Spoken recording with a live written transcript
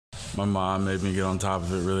My mom made me get on top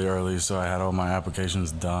of it really early, so I had all my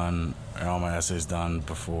applications done and all my essays done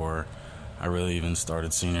before I really even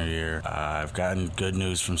started senior year. I've gotten good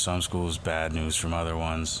news from some schools, bad news from other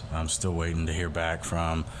ones. I'm still waiting to hear back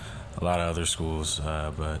from a lot of other schools,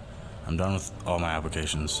 but I'm done with all my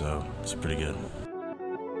applications, so it's pretty good.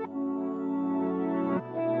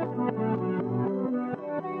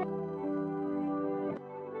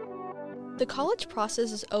 The college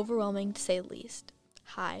process is overwhelming, to say the least.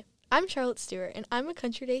 Hi, I'm Charlotte Stewart, and I'm a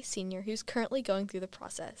Country Day senior who's currently going through the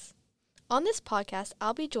process. On this podcast,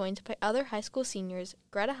 I'll be joined by other high school seniors,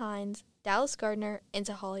 Greta Hines, Dallas Gardner, and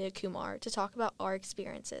Sahalia Kumar, to talk about our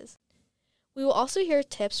experiences. We will also hear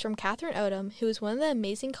tips from Catherine Odom, who is one of the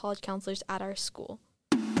amazing college counselors at our school.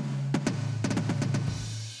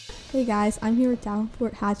 Hey guys, I'm here with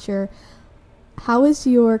Davenport Hatcher. How is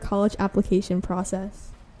your college application process?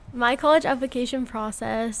 My college application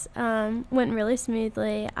process went really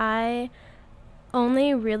smoothly. I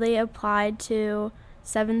only really applied to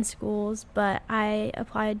 7 schools, but I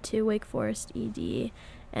applied to Wake Forest ED,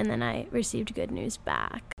 and then I received good news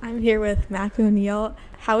back. I'm here with Mac O'Neill.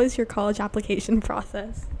 How is your college application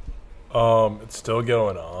process? It's still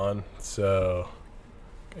going on, so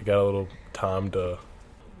I got a little time to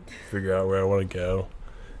figure out where I want to go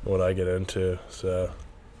and what I get into, so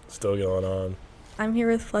it's still going on. I'm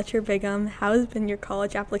here with Fletcher Bigham. How has been your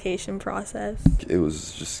college application process? It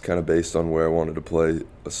was just kind of based on where I wanted to play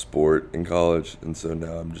a sport in college, and so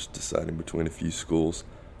now I'm just deciding between a few schools.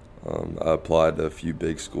 I applied to a few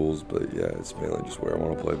big schools, but yeah, it's mainly just where I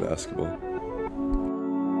want to play basketball.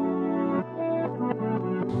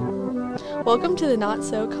 Welcome to the Not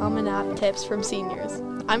So Common App Tips from Seniors.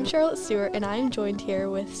 I'm Charlotte Stewart, and I am joined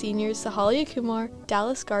here with seniors Sahalia Kumar,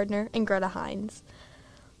 Dallas Gardner, and Greta Hines.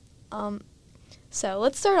 So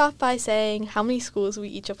let's start off by saying how many schools we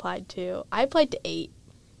each applied to. I applied to 8.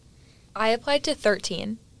 I applied to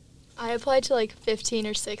 13. I applied to like 15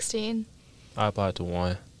 or 16. I applied to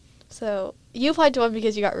 1. So you applied to 1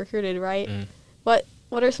 because you got recruited, right? What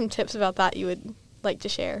are some tips about that you would like to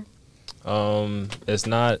share? It's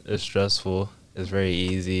not as stressful. It's very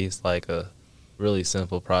easy. It's like a really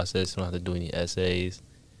simple process. You don't have to do any essays.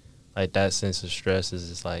 Like that sense of stress is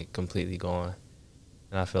just like completely gone.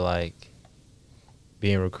 And I feel like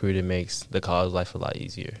being recruited makes the college life a lot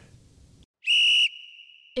easier.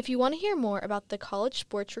 If you want to hear more about the college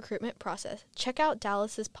sports recruitment process, check out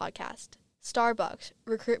Dallas's podcast, Starbucks,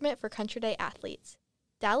 Recruitment for Country Day Athletes.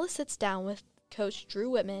 Dallas sits down with Coach Drew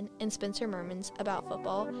Whitman and Spencer Mermans about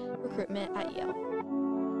football recruitment at Yale.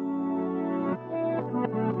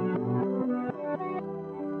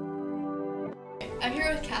 I'm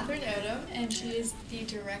here with Catherine Odom, and she is the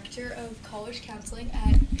Director of College Counseling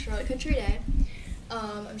at Charlotte Country Day.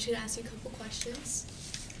 I'm just going to ask you a couple questions.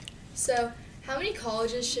 So, how many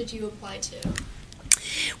colleges should you apply to?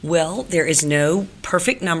 Well, there is no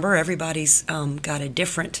perfect number. Everybody's got a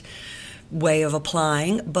different way of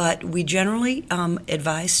applying, but we generally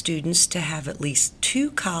advise students to have at least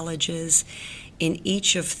 2 colleges in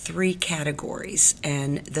each of 3 categories,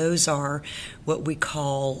 and those are what we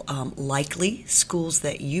call likely schools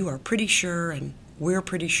that you are pretty sure and we're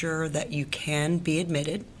pretty sure that you can be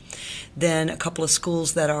admitted. Then a couple of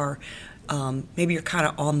schools that are maybe you're kind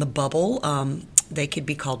of on the bubble. They could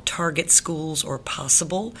be called target schools or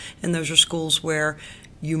possible, and those are schools where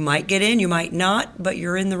you might get in, you might not, but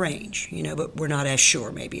you're in the range, but we're not as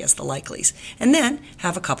sure maybe as the likelies. And then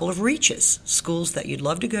have a couple of reaches, schools that you'd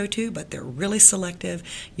love to go to, but they're really selective.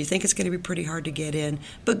 You think it's going to be pretty hard to get in,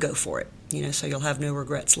 but go for it, so you'll have no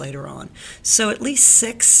regrets later on. So at least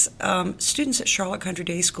 6 students at Charlotte Country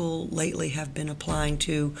Day School lately have been applying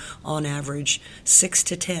to, on average, 6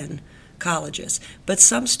 to 10 colleges. But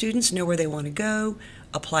some students know where they want to go,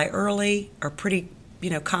 apply early, are pretty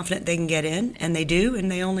confident they can get in, and they do, and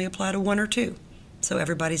they only apply to 1 or 2. So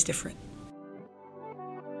everybody's different.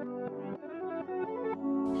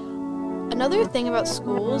 Another thing about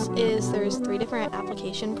schools is there's 3 different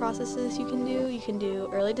application processes you can do. You can do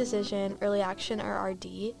early decision, early action, or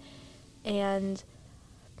RD. And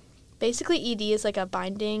basically ED is like a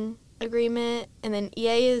binding agreement, and then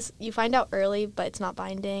EA is you find out early, but it's not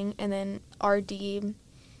binding, and then RD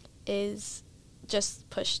is just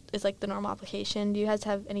pushed, is like the normal application. Do you guys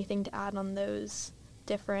have anything to add on those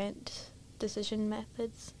different decision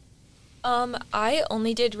methods? I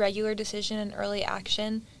only did regular decision and early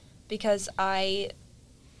action because I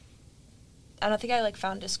don't think I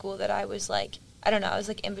found a school that I was I was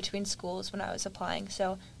in between schools when I was applying,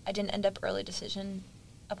 so I didn't end up early decision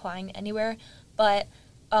applying anywhere. But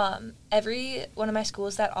every one of my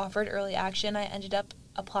schools that offered early action, I ended up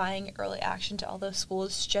applying early action to all those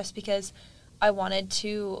schools just because I wanted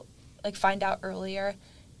to like find out earlier,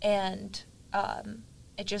 and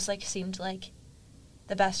it just like seemed like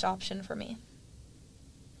the best option for me.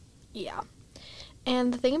 Yeah.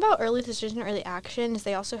 And the thing about early decision, early action is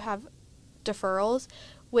they also have deferrals,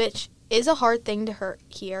 which is a hard thing to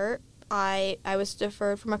hear. I was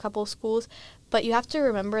deferred from a couple of schools, but you have to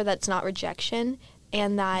remember that it's not rejection,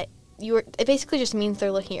 and that it basically just means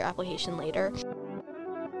they're looking at your application later.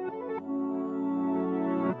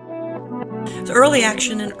 So early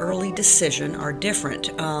action and early decision are different,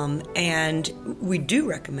 and we do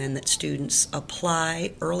recommend that students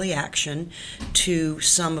apply early action to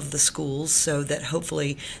some of the schools so that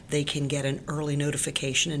hopefully they can get an early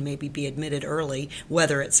notification and maybe be admitted early,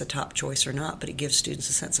 whether it's a top choice or not, but it gives students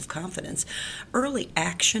a sense of confidence. Early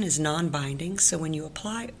action is non-binding, so when you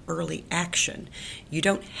apply early action, you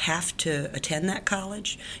don't have to attend that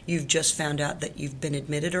college. You've just found out that you've been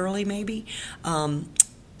admitted early maybe.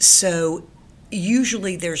 So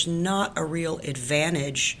usually there's not a real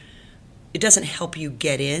advantage. It doesn't help you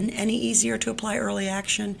get in any easier to apply early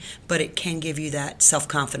action, but it can give you that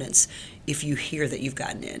self-confidence if you hear that you've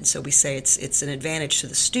gotten in. So we say it's an advantage to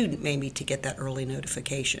the student maybe to get that early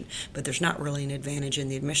notification, but there's not really an advantage in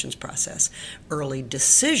the admissions process. Early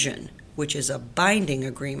decision, which is a binding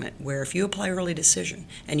agreement where if you apply early decision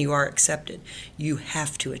and you are accepted, you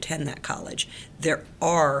have to attend that college. There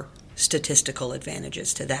are statistical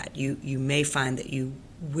advantages to that. You may find that you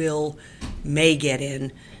may get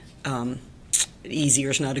in, easier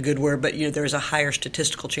is not a good word, but there's a higher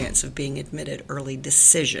statistical chance of being admitted early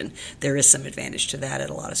decision. There is some advantage to that at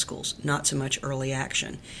a lot of schools, not so much early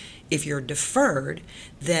action. If you're deferred,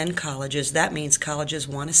 then that means colleges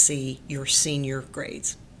want to see your senior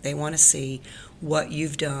grades. They want to see what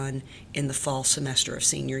you've done in the fall semester of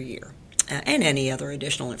senior year. And any other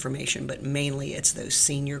additional information, but mainly it's those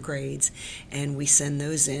senior grades, and we send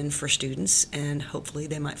those in for students, and hopefully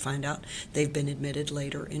they might find out they've been admitted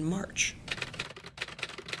later in March.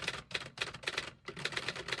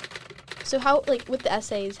 So how, with the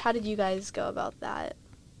essays, how did you guys go about that?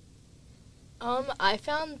 I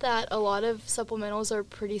found that a lot of supplementals are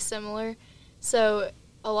pretty similar, so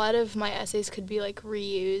a lot of my essays could be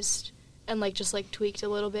reused and just tweaked a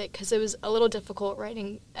little bit, because it was a little difficult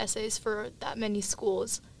writing essays for that many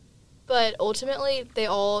schools. But ultimately, they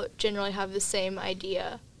all generally have the same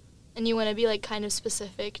idea, and you want to be kind of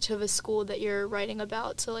specific to the school that you're writing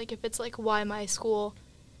about. So if it's why my school,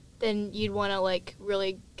 then you'd want to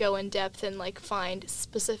really go in depth and find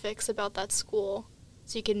specifics about that school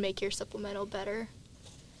so you can make your supplemental better.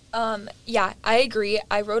 Yeah, I agree.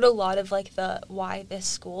 I wrote a lot of the why this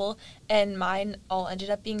school, and mine all ended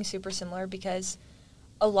up being super similar because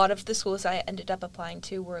a lot of the schools I ended up applying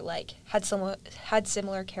to were had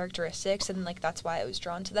similar characteristics, and that's why I was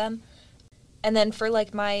drawn to them. And then for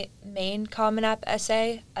my main Common App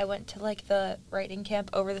essay, I went to the writing camp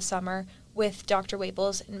over the summer with Dr.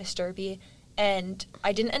 Waples and Miss Derby, and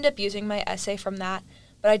I didn't end up using my essay from that,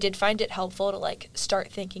 but I did find it helpful to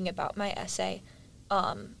start thinking about my essay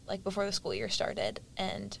before the school year started,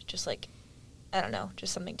 and just I don't know,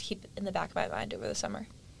 just something to keep in the back of my mind over the summer.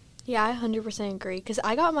 Yeah, I 100% agree, because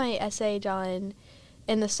I got my essay done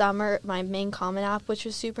in the summer, my main Common App, which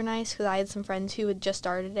was super nice, because I had some friends who had just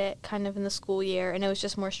started it kind of in the school year, and it was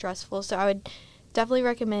just more stressful, so I would definitely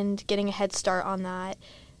recommend getting a head start on that.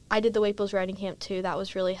 I did the Waples Writing Camp too. That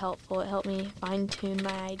was really helpful. It helped me fine-tune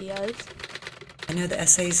my ideas. I know the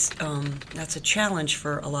essays, that's a challenge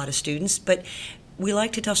for a lot of students, but we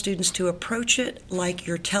like to tell students to approach it like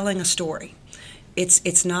you're telling a story.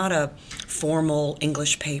 It's not a formal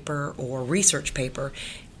English paper or research paper.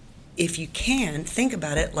 If you can, think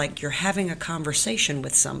about it like you're having a conversation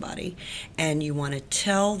with somebody and you want to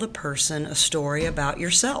tell the person a story about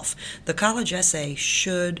yourself. The college essay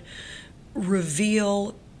should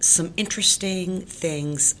reveal some interesting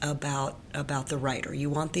things about the writer. You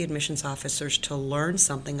want the admissions officers to learn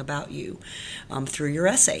something about you through your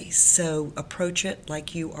essay. So approach it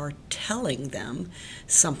like you are telling them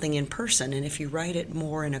something in person. And if you write it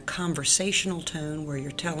more in a conversational tone where you're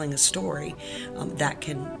telling a story, that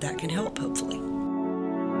can help, hopefully.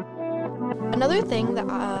 Another thing that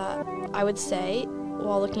I would say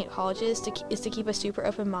while looking at colleges is to keep a super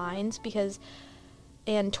open mind,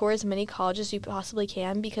 and tour as many colleges as you possibly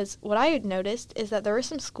can, because what I noticed is that there were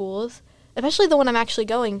some schools, especially the one I'm actually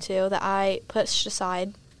going to, that I pushed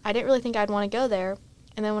aside. I didn't really think I'd want to go there,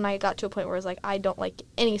 and then when I got to a point where I was I don't like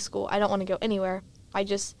any school, I don't want to go anywhere, I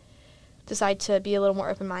just decided to be a little more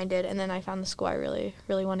open-minded, and then I found the school I really,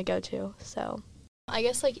 really want to go to, so. I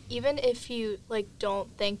guess, even if you,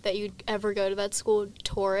 don't think that you'd ever go to that school,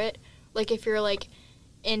 tour it. If you're,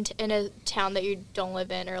 in a town that you don't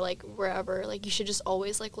live in or like wherever, like you should just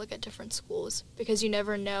always like look at different schools because you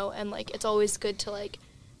never know, and like it's always good to like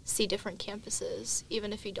see different campuses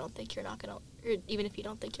even if you don't think you're gonna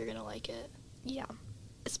like it. Yeah.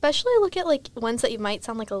 Especially look at like ones that you might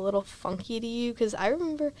sound like a little funky to you, because I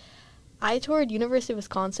remember I toured University of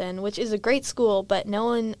Wisconsin, which is a great school, but no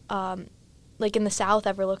one like in the South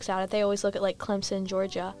ever looks at it. They always look at like Clemson,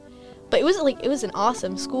 Georgia. But it was an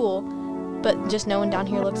awesome school, but just no one down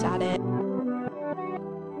here looks at it.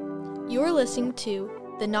 You're listening to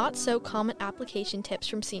the Not So Common Application Tips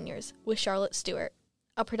from Seniors with Charlotte Stewart,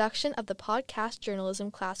 a production of the podcast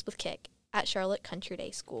journalism class with Kick at Charlotte Country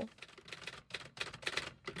Day School.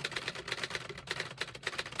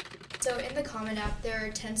 So in the Common App, there are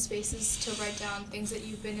 10 spaces to write down things that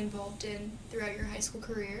you've been involved in throughout your high school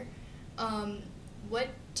career. What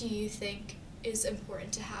do you think is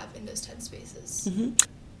important to have in those 10 spaces? Mm-hmm.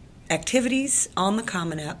 Activities on the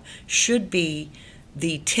Common App should be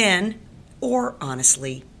the 10, or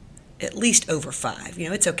honestly, at least over 5. You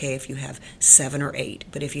know, it's okay if you have 7 or 8,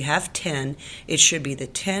 but if you have 10, it should be the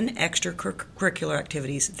 10 extracurricular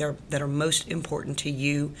activities that are most important to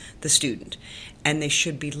you, the student. And they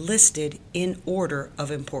should be listed in order of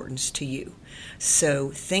importance to you. So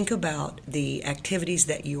think about the activities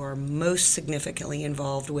that you are most significantly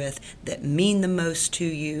involved with, that mean the most to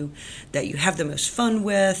you, that you have the most fun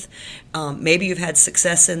with. Maybe you've had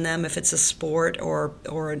success in them if it's a sport or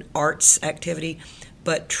an arts activity.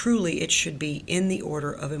 But truly, it should be in the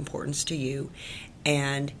order of importance to you.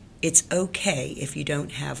 And it's okay if you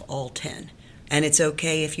don't have all 10. And it's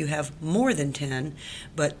okay if you have more than 10.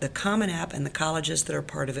 But the Common App and the colleges that are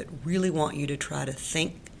part of it really want you to try to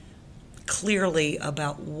think clearly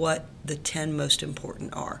about what the 10 most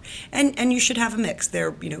important are. And you should have a mix.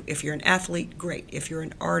 There, you know, if you're an athlete, great. If you're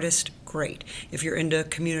an artist, great. If you're into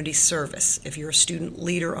community service, if you're a student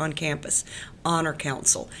leader on campus, honor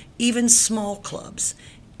council, even small clubs,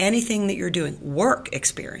 anything that you're doing, work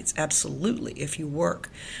experience, absolutely, if you work.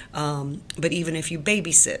 But even if you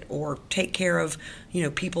babysit or take care of, you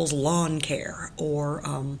know, people's lawn care,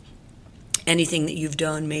 or anything that you've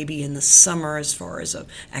done maybe in the summer as far as an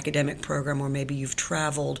academic program, or maybe you've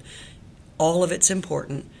traveled, all of it's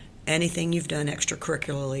important. Anything you've done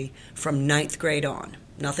extracurricularly from 9th grade on.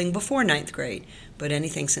 Nothing before 9th grade, but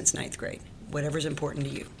anything since 9th grade. Whatever's important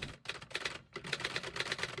to you.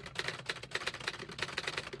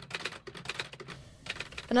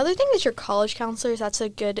 Another thing is your college counselors. That's a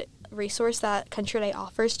good resource that Country Day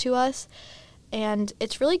offers to us. And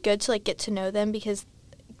it's really good to like get to know them, because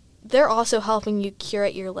they're also helping you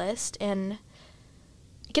curate your list, and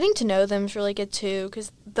getting to know them is really good too,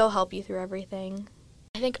 because they'll help you through everything.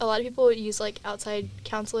 I think a lot of people use like outside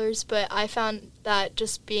counselors, but I found that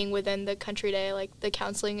just being within the Country Day, like the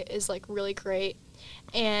counseling is like really great.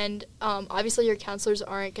 And obviously your counselors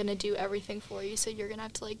aren't going to do everything for you, so you're going to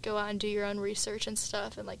have to like go out and do your own research and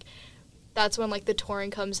stuff. And like that's when like the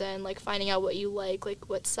touring comes in, like finding out what you like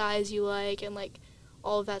what size you like, and like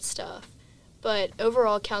all of that stuff. But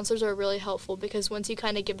overall, counselors are really helpful, because once you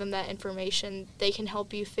kind of give them that information, they can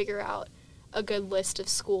help you figure out a good list of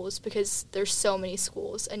schools, because there's so many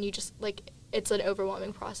schools, and you just, like, it's an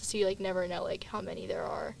overwhelming process. You, like, never know, like, how many there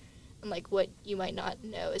are, and, like, what you might not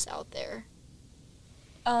know is out there.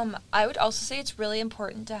 I would also say it's really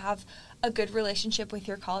important to have a good relationship with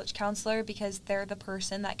your college counselor, because they're the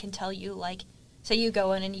person that can tell you, like, say you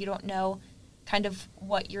go in and you don't know kind of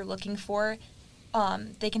what you're looking for.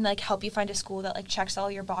 They can, like, help you find a school that, like, checks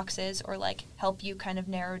all your boxes, or, like, help you kind of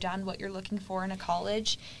narrow down what you're looking for in a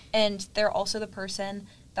college. And they're also the person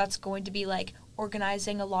that's going to be, like,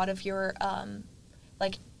 organizing a lot of your,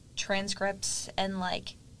 like, transcripts and,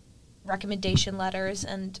 like, recommendation letters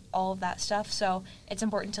and all of that stuff. So it's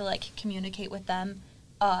important to, like, communicate with them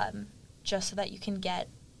just so that you can get,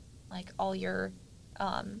 like, all your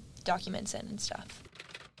documents in and stuff.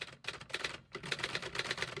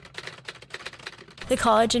 The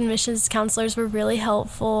college admissions counselors were really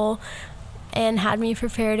helpful and had me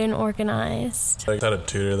prepared and organized. I had a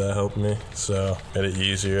tutor that helped me, so made it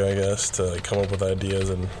easier, I guess, to like, come up with ideas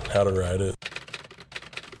and how to write it.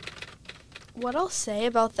 What I'll say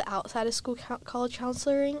about the outside of school college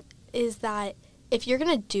counseling is that if you're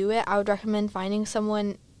going to do it, I would recommend finding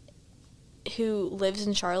someone who lives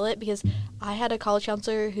in Charlotte, because I had a college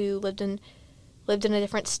counselor who lived in a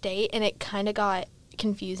different state, and it kind of got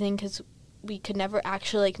confusing because we could never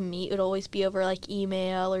actually, like, meet. It would always be over, like,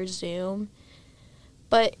 email or Zoom.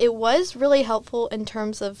 But it was really helpful in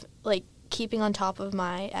terms of, like, keeping on top of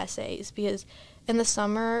my essays, because in the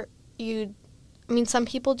summer, some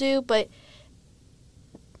people do, but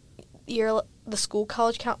the school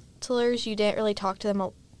college counselors, you didn't really talk to them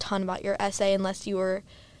a ton about your essay unless you were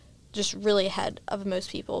just really ahead of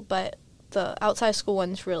most people, but the outside school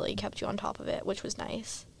ones really kept you on top of it, which was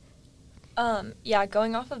nice. Yeah,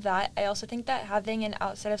 going off of that, I also think that having an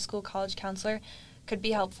outside of school college counselor could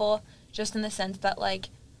be helpful, just in the sense that, like,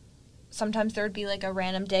 sometimes there would be, like, a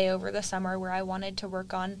random day over the summer where I wanted to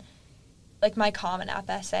work on, like, my Common App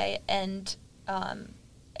essay, and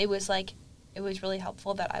it was really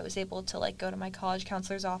helpful that I was able to, like, go to my college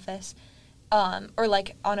counselor's office, or,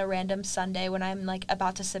 like, on a random Sunday when I'm, like,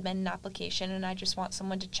 about to submit an application and I just want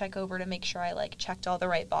someone to check over to make sure I, like, checked all the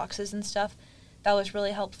right boxes and stuff. That was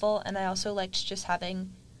really helpful, and I also liked just having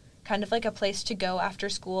kind of, like, a place to go after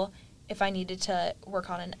school if I needed to work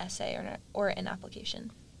on an essay or an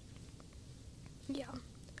application. Yeah.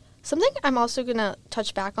 Something I'm also going to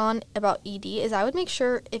touch back on about ED is I would make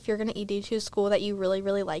sure if you're going to ED to a school that you really,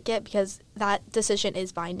 really like it, because that decision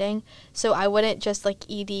is binding. So I wouldn't just, like,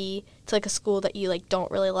 ED to, like, a school that you, like, don't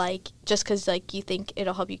really like just because, like, you think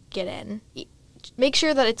it'll help you get in. Make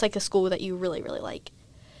sure that it's, like, a school that you really, really like.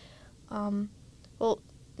 Well,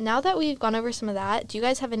 now that we've gone over some of that, do you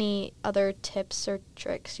guys have any other tips or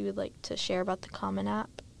tricks you would like to share about the Common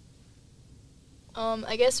App?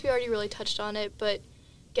 I guess we already really touched on it, but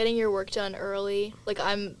getting your work done early, like,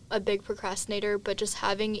 I'm a big procrastinator, but just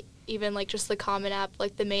having even, like, just the Common App,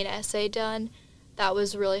 like, the main essay done, that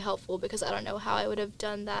was really helpful because I don't know how I would have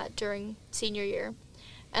done that during senior year.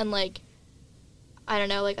 And, like, I don't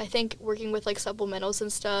know, like, I think working with, like, supplementals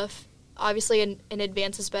and stuff, obviously in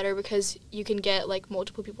advance is better because you can get, like,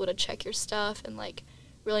 multiple people to check your stuff and, like,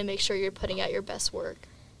 really make sure you're putting out your best work.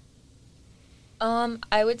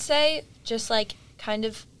 I would say just, like, kind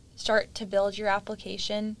of start to build your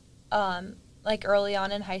application, like, early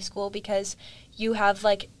on in high school, because you have,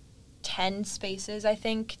 like, 10 spaces, I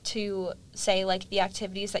think, to say, like, the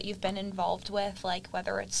activities that you've been involved with, like,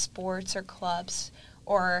 whether it's sports or clubs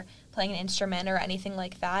or playing an instrument or anything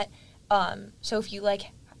like that. So if you,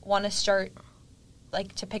 like, want to start,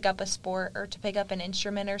 like, to pick up a sport or to pick up an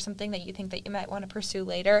instrument or something that you think that you might want to pursue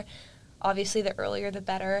later, obviously the earlier the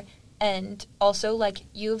better. And also, like,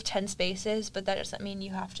 you have 10 spaces, but that doesn't mean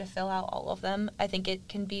you have to fill out all of them. I think it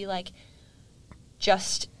can be, like,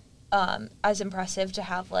 just as impressive to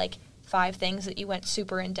have, like, 5 things that you went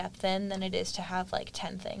super in-depth in than it is to have, like,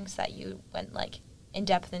 10 things that you went, like,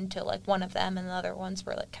 in-depth into, like, one of them and the other ones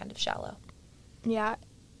were, like, kind of shallow. Yeah,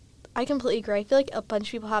 I completely agree. I feel like a bunch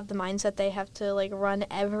of people have the mindset they have to, like, run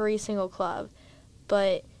every single club,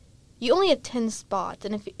 but you only have 10 spots,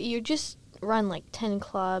 and if you just run, like, 10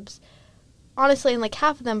 clubs, honestly, and, like,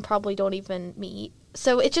 half of them probably don't even meet,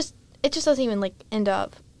 so it just doesn't even, like, end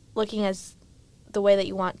up looking as the way that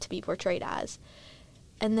you want to be portrayed as.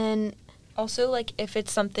 And then also, like, if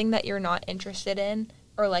it's something that you're not interested in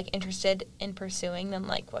or, like, interested in pursuing, then,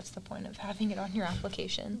 like, what's the point of having it on your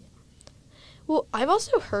application? Well, I've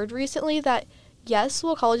also heard recently that, yes,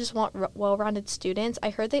 well, colleges want well-rounded students. I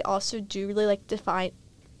heard they also do really, like,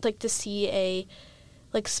 to see a,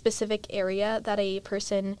 like, specific area that a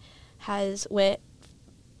person has went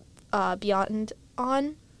beyond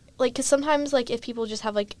on. Like, because sometimes, like, if people just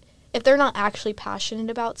have, like, if they're not actually passionate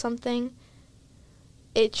about something,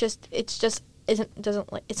 it's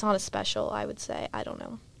not as special, I would say. I don't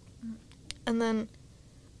know. And then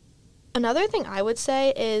another thing I would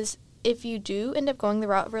say is, if you do end up going the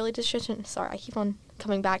route of early decision, sorry, I keep on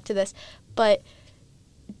coming back to this, but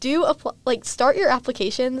start your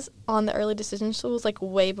applications on the early decision schools, like,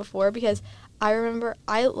 way before, because I remember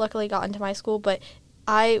I luckily got into my school, but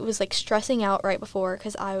I was, like, stressing out right before,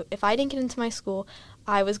 because if I didn't get into my school,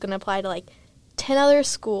 I was going to apply to, like, 10 other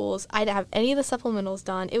schools. I didn't have any of the supplementals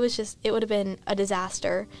done. It would have been a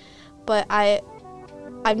disaster, but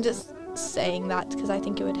I'm just saying that because I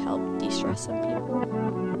think it would help de-stress some people.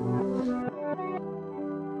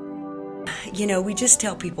 You know, we just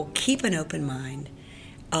tell people, keep an open mind.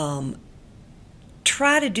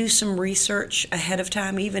 Try to do some research ahead of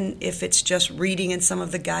time, even if it's just reading in some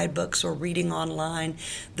of the guidebooks or reading online.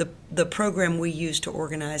 The program we use to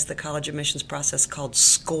organize the college admissions process, called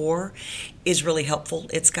SCORE, is really helpful.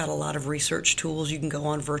 It's got a lot of research tools. You can go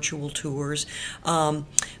on virtual tours.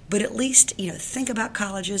 But at least, you know, think about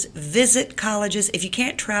colleges, visit colleges. If you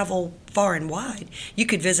can't travel far and wide, you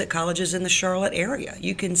could visit colleges in the Charlotte area.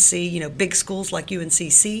 You can see, you know, big schools like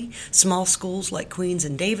UNCC, small schools like Queens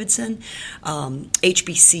and Davidson,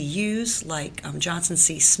 HBCUs like Johnson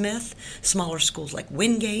C. Smith, smaller schools like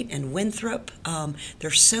Wingate and Winthrop.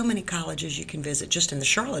 There's so many colleges you can visit just in the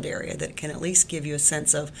Charlotte area that can at least give you a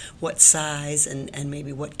sense of what size and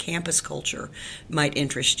maybe what campus culture might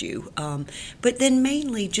interest you. But then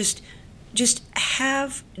mainly just just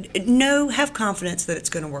have confidence that it's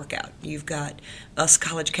going to work out. You've got us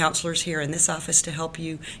college counselors here in this office to help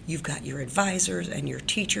you. You've got your advisors and your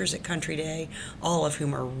teachers at Country Day, all of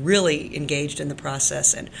whom are really engaged in the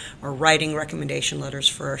process and are writing recommendation letters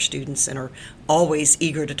for our students and are always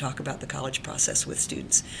eager to talk about the college process with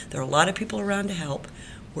students. There are a lot of people around to help.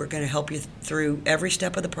 We're going to help you through every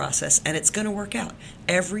step of the process, and it's going to work out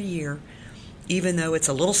every year. Even though it's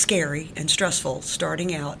a little scary and stressful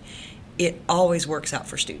starting out, it always works out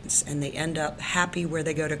for students, and they end up happy where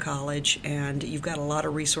they go to college, and you've got a lot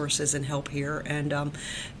of resources and help here, and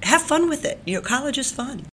have fun with it. College is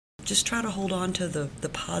fun. Just try to hold on to the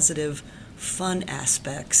positive, fun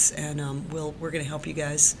aspects, and we're going to help you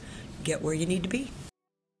guys get where you need to be.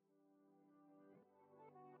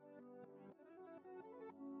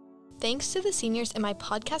 Thanks to the seniors in my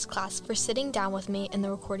podcast class for sitting down with me in the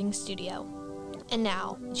recording studio. And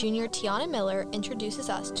now, junior Tiana Miller introduces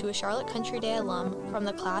us to a Charlotte Country Day alum from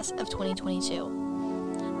the class of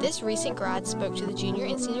 2022. This recent grad spoke to the junior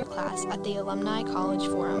and senior class at the Alumni College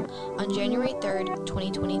Forum on January 3rd,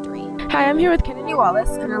 2023. Hi, I'm here with Kennedy Wallace,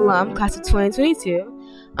 an alum, class of 2022.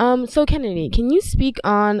 So Kennedy, can you speak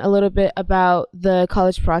on a little bit about the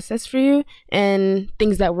college process for you and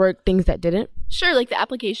things that worked, things that didn't? Sure, like the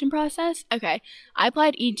application process. Okay, I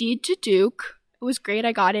applied ED to Duke. It was great.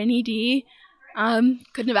 I got an ED.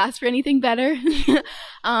 Couldn't have asked for anything better.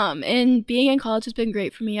 And being in college has been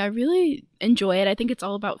great for me. I really enjoy it. I think it's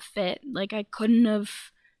all about fit. Like, I couldn't have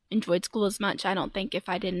enjoyed school as much, I don't think, if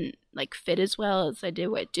I didn't fit as well as I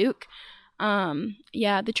do at Duke.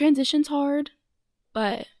 Yeah, the transition's hard,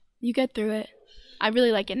 but you get through it. I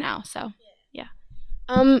really like it now, so yeah.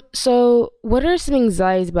 So what are some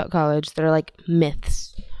anxieties about college that are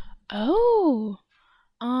myths? Oh,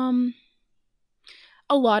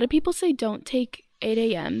 a lot of people say don't take 8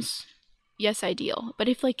 a.m.s. Yes, ideal. But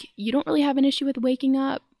if you don't really have an issue with waking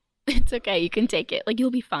up, it's okay. You can take it.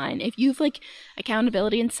 You'll be fine. If you've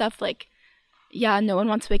accountability and stuff, yeah, no one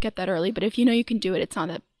wants to wake up that early. But if you know you can do it, it's not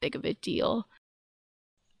that big of a deal.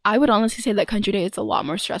 I would honestly say that Country Day is a lot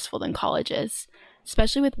more stressful than college is,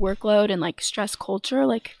 especially with workload and stress culture.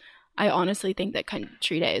 I honestly think that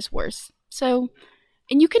Country Day is worse. So,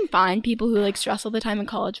 and you can find people who stress all the time in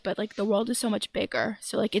college, but the world is so much bigger.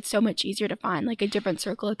 So it's so much easier to find a different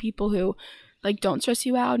circle of people who don't stress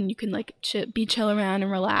you out, and you can be chill around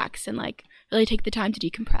and relax and really take the time to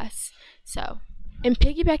decompress. So, and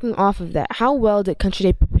piggybacking off of that, how well did Country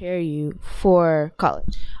Day prepare you for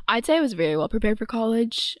college? I'd say I was very well prepared for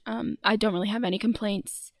college. I don't really have any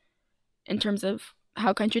complaints in terms of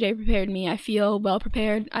how Country Day prepared me. I feel well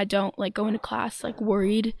prepared. I don't go into class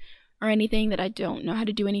worried or anything that I don't know how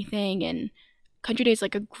to do anything. And Country Day is a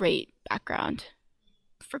great background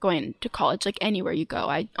for going to college, anywhere you go.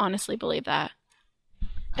 I honestly believe that.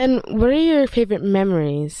 And what are your favorite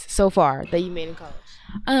memories so far that you made in college?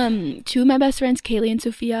 Two of my best friends, Kaylee and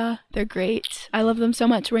Sophia, they're great. I love them so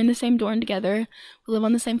much. We're in the same dorm together. We live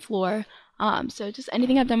on the same floor. So just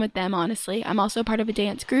anything I've done with them, honestly. I'm also part of a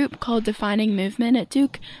dance group called Defining Movement at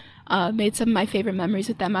Duke. Made some of my favorite memories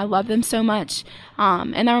with them. I love them so much.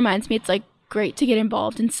 And that reminds me, it's great to get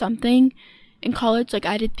involved in something in college.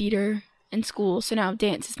 I did theater in school, so now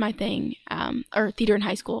dance is my thing. Or theater in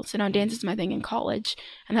high school, so now dance is my thing in college.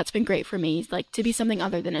 And that's been great for me, to be something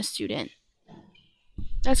other than a student.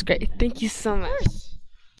 That's great. Thank you so much.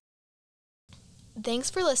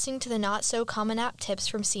 Thanks for listening to the Not So Common App Tips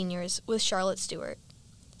from Seniors with Charlotte Stewart.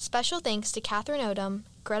 Special thanks to Catherine Odom,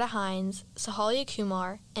 Greta Hines, Sahalia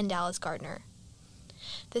Kumar, and Dallas Gardner.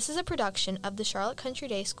 This is a production of the Charlotte Country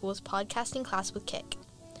Day School's podcasting class with Kick.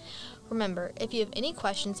 Remember, if you have any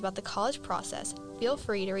questions about the college process, feel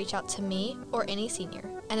free to reach out to me or any senior,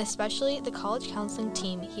 and especially the college counseling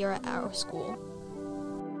team here at our school.